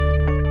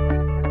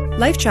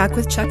LifeTrac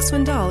with Chuck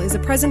Swindoll is a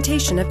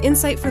presentation of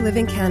Insight for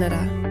Living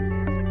Canada.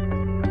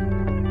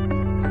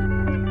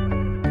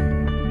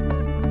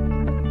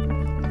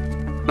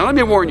 Now let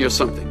me warn you of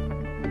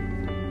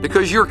something.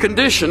 Because you're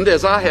conditioned,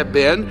 as I have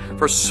been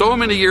for so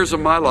many years of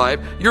my life,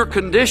 you're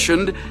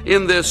conditioned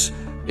in this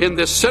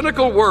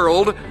cynical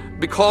world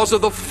because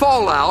of the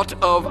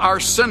fallout of our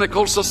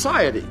cynical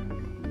society.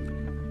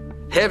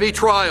 Heavy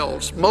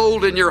trials,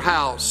 mold in your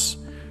house,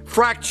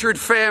 fractured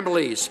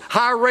families,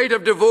 high rate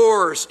of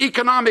divorce,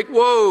 economic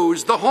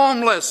woes, the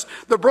homeless,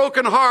 the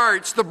broken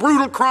hearts, the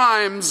brutal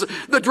crimes,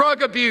 the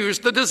drug abuse,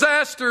 the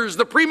disasters,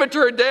 the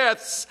premature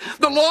deaths,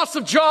 the loss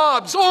of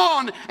jobs,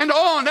 on and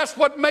on. That's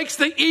what makes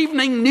the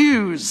evening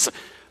news.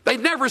 They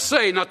never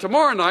say, now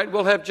tomorrow night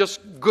we'll have just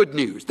good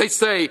news. They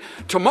say,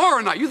 tomorrow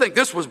night, you think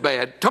this was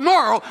bad.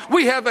 Tomorrow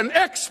we have an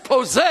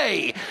expose.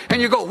 And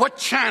you go, what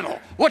channel?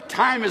 What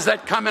time is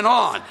that coming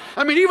on?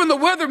 I mean, even the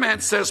weatherman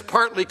says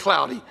partly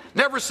cloudy.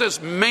 Never says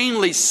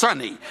mainly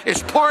sunny.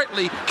 It's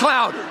partly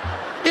cloudy.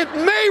 It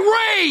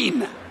may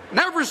rain.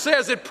 Never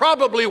says it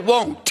probably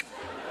won't.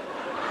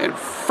 And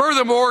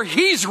furthermore,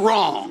 he's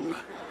wrong.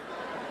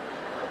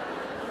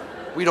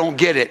 We don't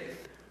get it.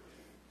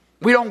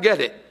 We don't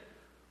get it.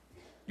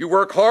 You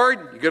work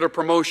hard, you get a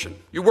promotion.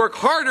 You work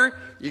harder,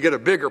 you get a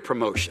bigger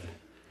promotion.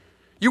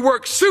 You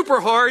work super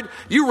hard,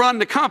 you run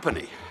the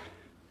company.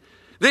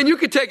 Then you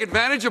can take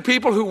advantage of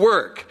people who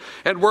work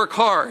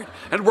hard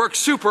and work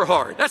super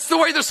hard. That's the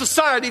way the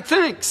society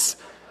thinks.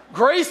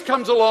 Grace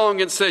comes along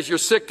and says, you're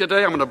sick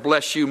today, I'm going to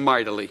bless you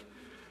mightily.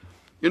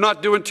 You're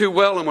not doing too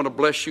well, I'm going to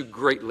bless you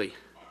greatly.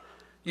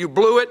 You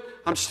blew it,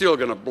 I'm still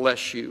going to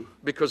bless you,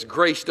 because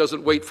grace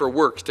doesn't wait for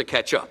works to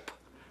catch up.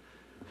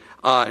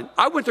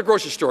 I went to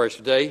grocery stores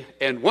today,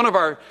 and one of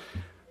our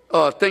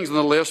things on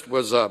the list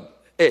was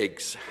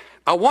eggs.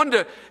 I wanted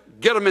to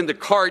get them in the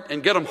cart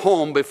and get them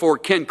home before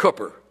Ken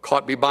Cooper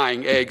caught me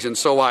buying eggs, and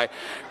so I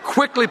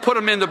quickly put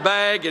them in the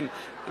bag, and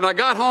I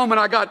got home and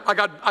I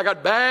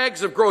got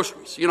bags of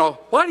groceries. You know,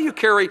 why do you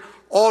carry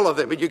all of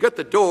them? And you get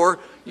the door,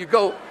 you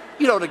go,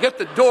 to get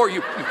the door,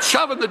 you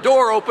shove the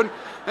door open,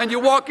 and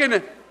you walk in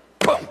and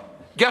boom,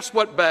 guess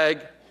what bag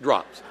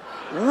drops?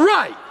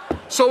 Right.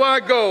 So I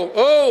go,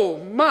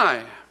 oh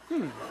my,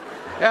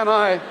 and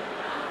I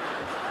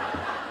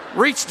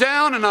reach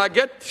down and I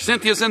get,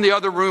 Cynthia's in the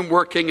other room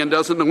working and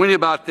doesn't know anything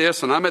about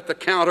this, and I'm at the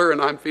counter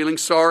and I'm feeling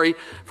sorry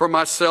for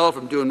myself.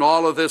 I'm doing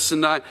all of this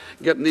and I'm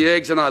getting the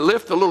eggs, and I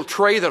lift the little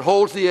tray that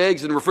holds the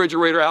eggs in the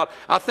refrigerator out.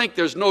 I think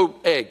there's no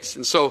eggs,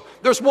 and so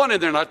there's one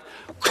in there, and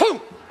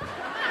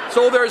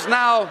so there's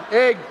now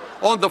egg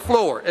on the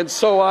floor, and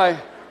so I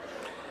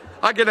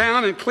get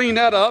down and clean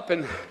that up,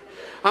 and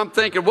I'm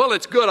thinking, well,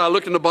 it's good. I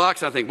looked in the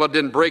box. I think, well, it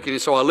didn't break any.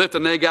 So I lift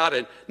an egg out,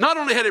 and not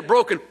only had it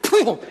broken,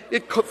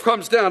 it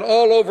comes down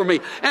all over me.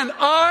 And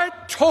I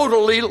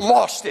totally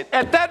lost it.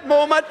 At that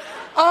moment,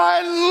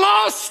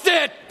 I lost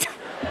it.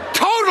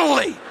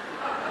 Totally.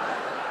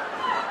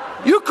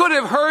 You could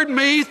have heard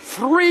me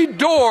 3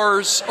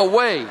 doors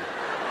away.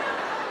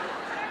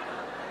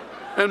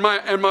 And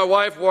my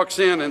wife walks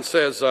in and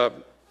says,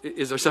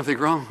 is there something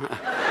wrong?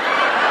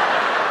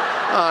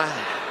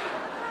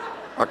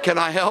 Or can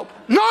I help?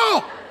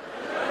 No!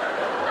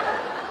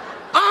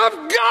 I've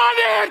got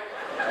it!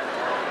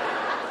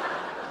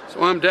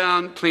 So I'm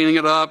down cleaning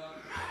it up.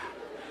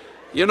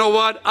 You know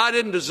what? I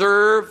didn't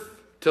deserve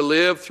to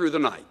live through the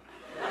night.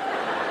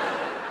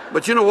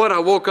 But you know what? I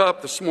woke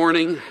up this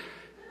morning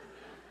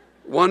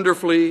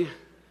wonderfully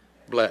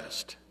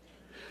blessed.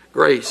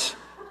 Grace,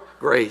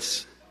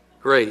 grace,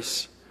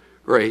 grace,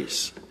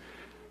 grace,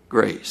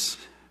 grace.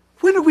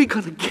 When are we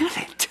going to get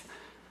it?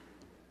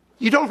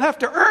 You don't have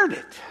to earn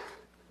it.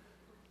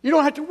 You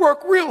don't have to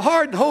work real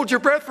hard and hold your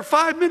breath for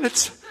 5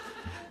 minutes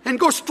and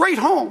go straight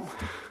home.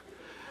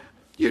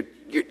 You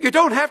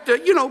don't have to,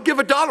 give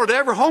 $1 to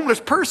every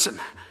homeless person.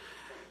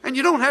 And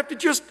you don't have to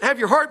just have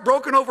your heart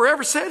broken over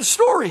every sad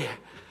story.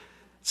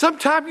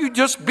 Sometimes you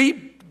just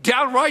be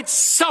downright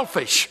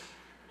selfish,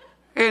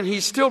 and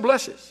he still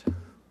blesses.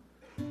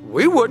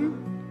 We wouldn't.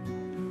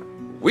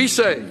 We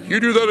say,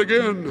 you do that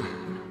again,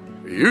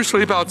 you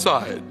sleep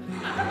outside.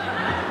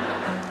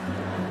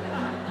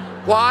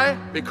 Why?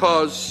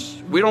 Because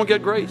we don't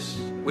get grace.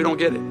 We don't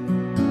get it.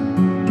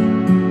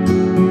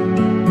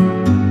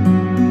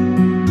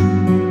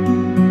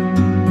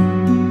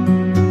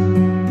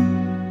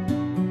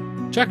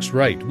 Chuck's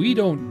right. We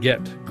don't get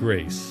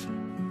grace.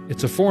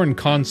 It's a foreign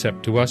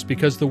concept to us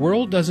because the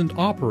world doesn't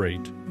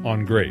operate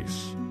on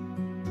grace.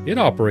 It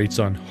operates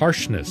on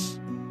harshness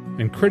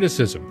and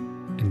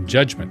criticism and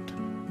judgment.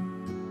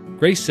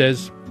 Grace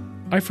says,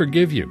 I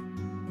forgive you.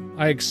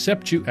 I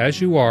accept you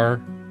as you are.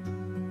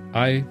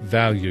 I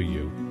value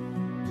you.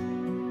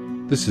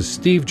 This is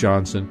Steve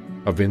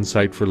Johnson of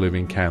Insight for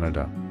Living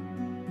Canada.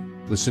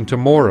 Listen to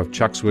more of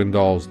Chuck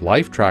Swindoll's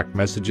LifeTrac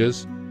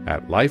messages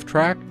at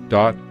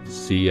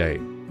lifetrac.ca.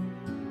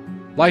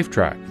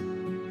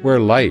 LifeTrac, where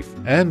life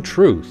and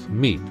truth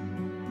meet.